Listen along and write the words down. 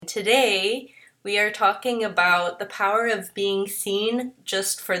today we are talking about the power of being seen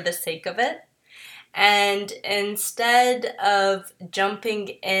just for the sake of it. And instead of jumping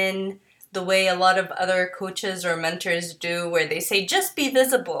in the way a lot of other coaches or mentors do, where they say, just be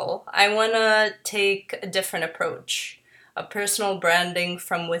visible, I want to take a different approach, a personal branding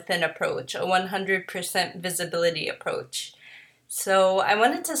from within approach, a 100% visibility approach. So I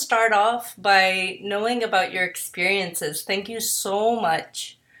wanted to start off by knowing about your experiences. Thank you so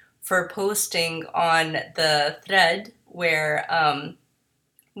much for posting on the thread where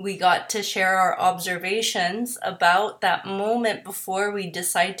we got to share our observations about that moment before we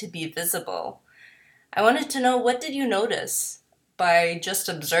decide to be visible. I wanted to know, what did you notice by just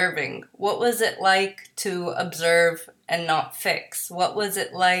observing? What was it like to observe and not fix? What was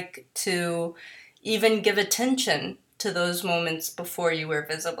it like to even give attention to those moments before you were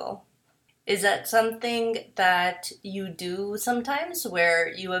visible? Is that something that you do sometimes,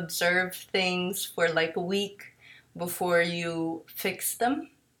 where you observe things for like a week before you fix them?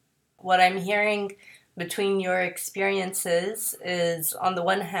 What I'm hearing between your experiences is, on the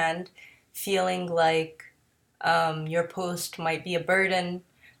one hand, feeling like your post might be a burden,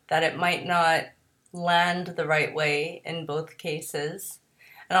 that it might not land the right way in both cases.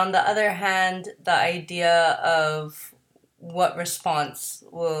 And on the other hand, the idea of what response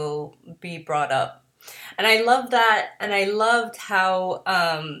will be brought up. And I love that, and I loved how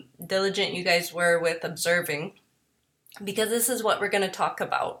diligent you guys were with observing, because this is what we're going to talk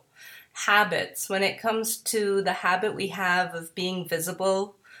about. Habits. When it comes to the habit we have of being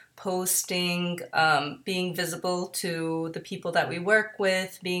visible, posting, being visible to the people that we work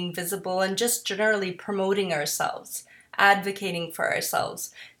with, being visible, and just generally promoting ourselves, advocating for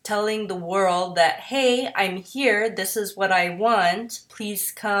ourselves, telling the world that, hey, I'm here, this is what I want,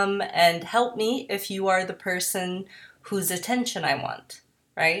 please come and help me if you are the person whose attention I want,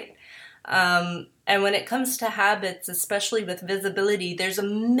 right? And when it comes to habits, especially with visibility, there's a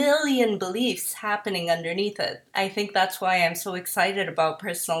million beliefs happening underneath it. I think that's why I'm so excited about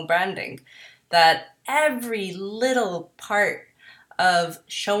personal branding, that every little part of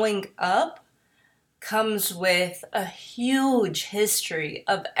showing up comes with a huge history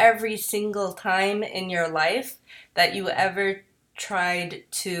of every single time in your life that you ever tried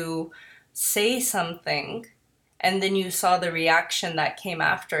to say something and then you saw the reaction that came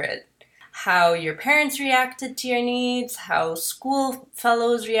after it. How your parents reacted to your needs, how school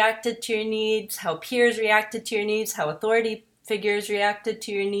fellows reacted to your needs, how peers reacted to your needs, how authority figures reacted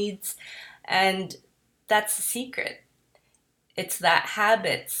to your needs. And that's the secret. It's that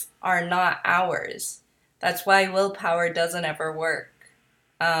habits are not ours. That's why willpower doesn't ever work.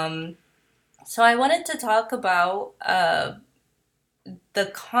 So I wanted to talk about the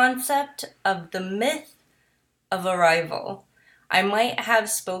concept of the myth of arrival. I might have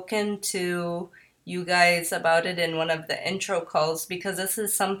spoken to you guys about it in one of the intro calls, because this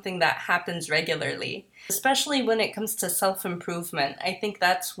is something that happens regularly, especially when it comes to self-improvement. I think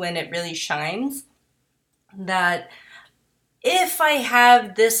that's when it really shines, that if I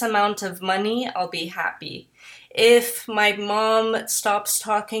have this amount of money, I'll be happy. If my mom stops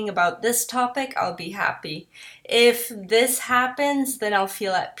talking about this topic, I'll be happy. If this happens, then I'll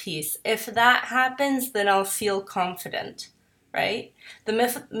feel at peace. If that happens, then I'll feel confident. Right? The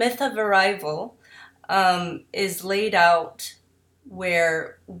myth of arrival is laid out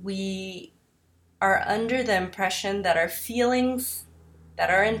where we are under the impression that our feelings that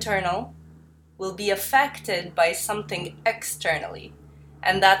are internal will be affected by something externally.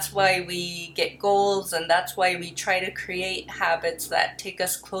 And that's why we get goals, and that's why we try to create habits that take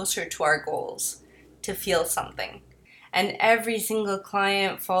us closer to our goals, to feel something. And every single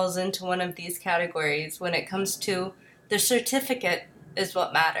client falls into one of these categories when it comes to the certificate is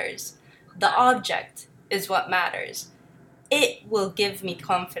what matters. The object is what matters. It will give me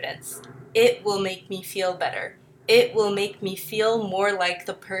confidence. It will make me feel better. It will make me feel more like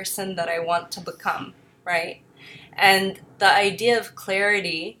the person that I want to become, right? And the idea of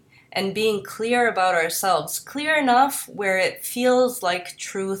clarity and being clear about ourselves, clear enough where it feels like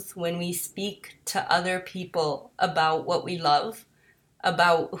truth when we speak to other people about what we love,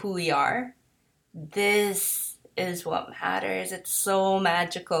 about who we are. This is what matters. It's so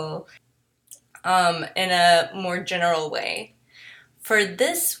magical in a more general way. For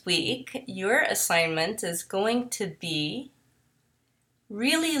this week, your assignment is going to be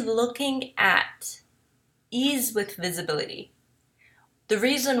really looking at ease with visibility. The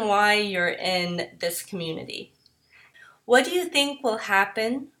reason why you're in this community. What do you think will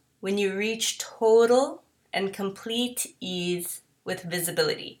happen when you reach total and complete ease with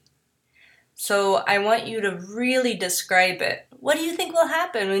visibility? So I want you to really describe it. What do you think will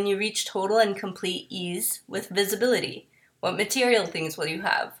happen when you reach total and complete ease with visibility? What material things will you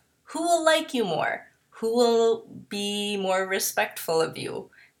have? Who will like you more? Who will be more respectful of you?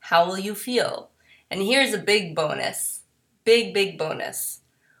 How will you feel? And here's a big bonus. Big bonus.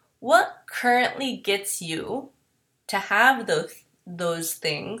 What currently gets you to have those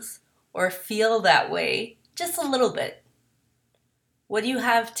things or feel that way just a little bit? What do you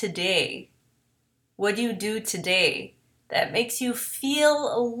have today? What do you do today that makes you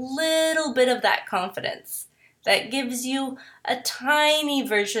feel a little bit of that confidence? That gives you a tiny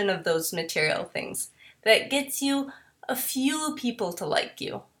version of those material things. That gets you a few people to like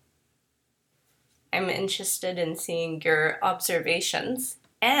you. I'm interested in seeing your observations,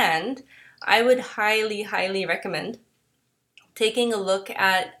 and I would highly recommend taking a look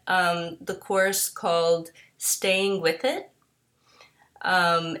at the course called Staying With It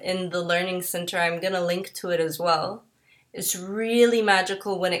in the Learning Center. I'm going to link to it as well. It's really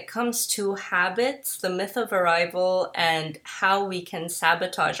magical when it comes to habits, the myth of arrival, and how we can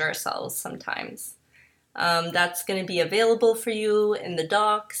sabotage ourselves sometimes. That's going to be available for you in the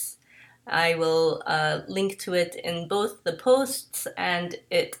docs. I will link to it in both the posts, and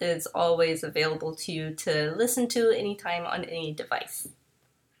it is always available to you to listen to anytime on any device.